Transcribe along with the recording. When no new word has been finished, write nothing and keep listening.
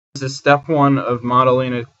This is step 1 of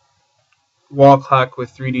modeling a wall clock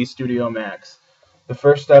with 3D Studio Max. The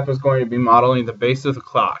first step is going to be modeling the base of the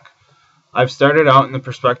clock. I've started out in the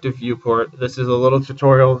perspective viewport. This is a little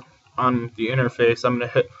tutorial on the interface. I'm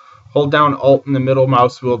going to hold down Alt in the middle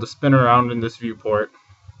mouse wheel to spin around in this viewport.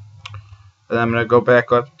 And I'm going to go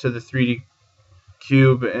back up to the 3D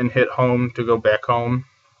cube and hit home to go back home.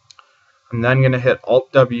 I'm then going to hit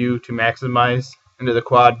Alt W to maximize into the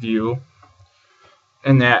quad view.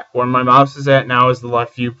 And that where my mouse is at now is the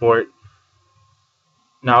left viewport.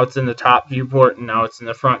 Now it's in the top viewport, and now it's in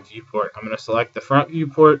the front viewport. I'm going to select the front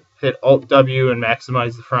viewport, hit Alt W, and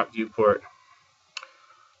maximize the front viewport.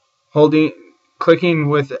 Clicking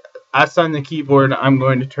with S on the keyboard, I'm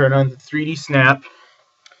going to turn on the 3D snap.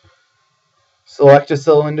 Select a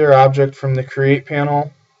cylinder object from the Create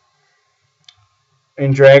panel,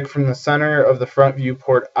 and drag from the center of the front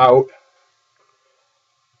viewport out,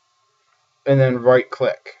 and then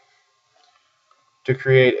right-click to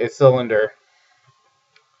create a cylinder.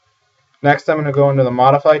 Next, I'm going to go into the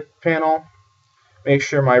Modify panel, make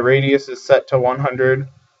sure my radius is set to 100,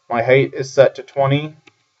 my height is set to 20,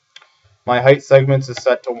 my height segments is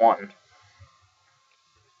set to 1.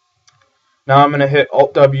 Now I'm going to hit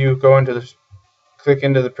Alt W, click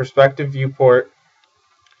into the perspective viewport,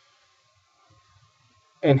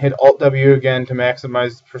 and hit Alt W again to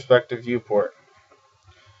maximize the perspective viewport.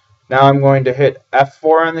 Now I'm going to hit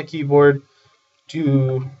F4 on the keyboard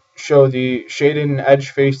to show the shaded and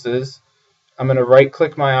edge faces. I'm going to right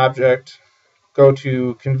click my object, go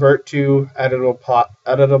to Convert to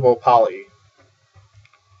Editable Poly.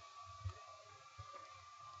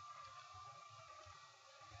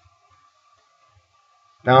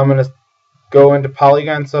 Now I'm going to go into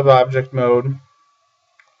Polygon Subobject mode,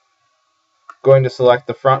 going to select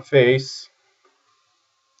the front face,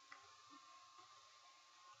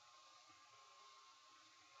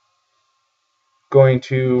 going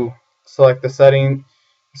to select the settings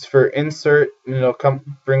for insert, and it'll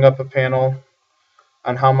bring up a panel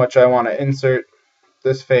on how much I want to insert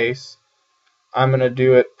this face. I'm going to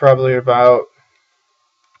do it probably about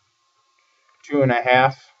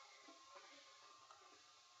 2.5.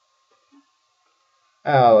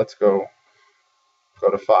 Let's go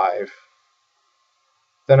to 5.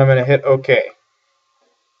 Then I'm going to hit OK.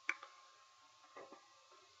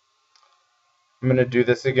 I'm going to do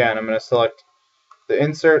this again. I'm going to select the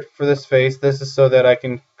insert for this face. This is so that I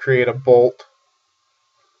can create a bolt.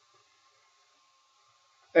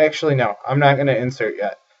 Actually, no, I'm not going to insert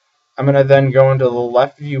yet. I'm going to then go into the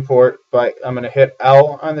left viewport, but I'm going to hit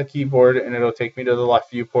L on the keyboard and it'll take me to the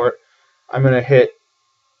left viewport. I'm going to hit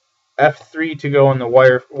F3 to go in the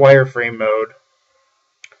wireframe mode.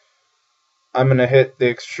 I'm going to hit the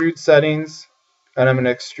extrude settings, and I'm going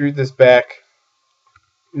to extrude this back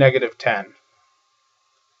 -10.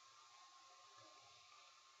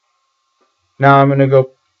 Now I'm going to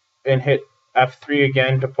go and hit F3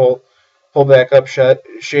 again to pull back up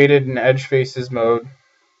shaded and edge faces mode.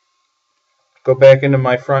 Go back into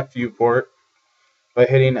my front viewport by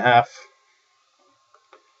hitting F.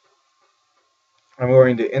 I'm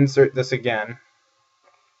going to insert this again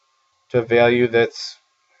to a value that's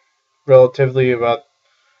relatively about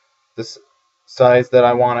the size that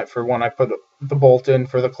I want it for when I put the bolt in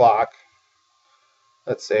for the clock.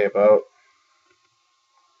 Let's say about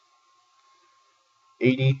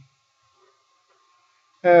 80.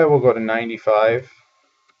 We'll go to 95.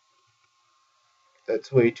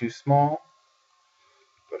 That's way too small.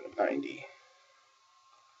 Go to 90.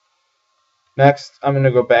 Next, I'm going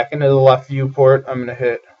to go back into the left viewport. I'm going to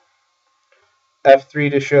hit F3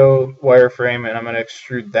 to show wireframe, and I'm going to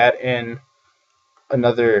extrude that in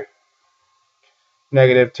another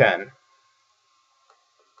 -10.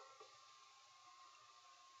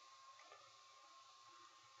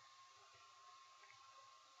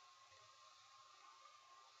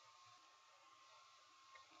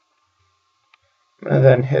 I'm going to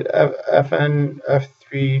then hit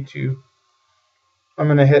F3 to I'm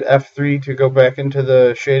going to hit F3 to go back into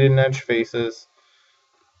the shaded and edge faces.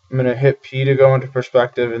 I'm going to hit P to go into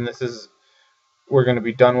perspective, and we're going to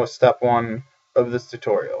be done with step 1 of this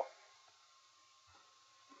tutorial.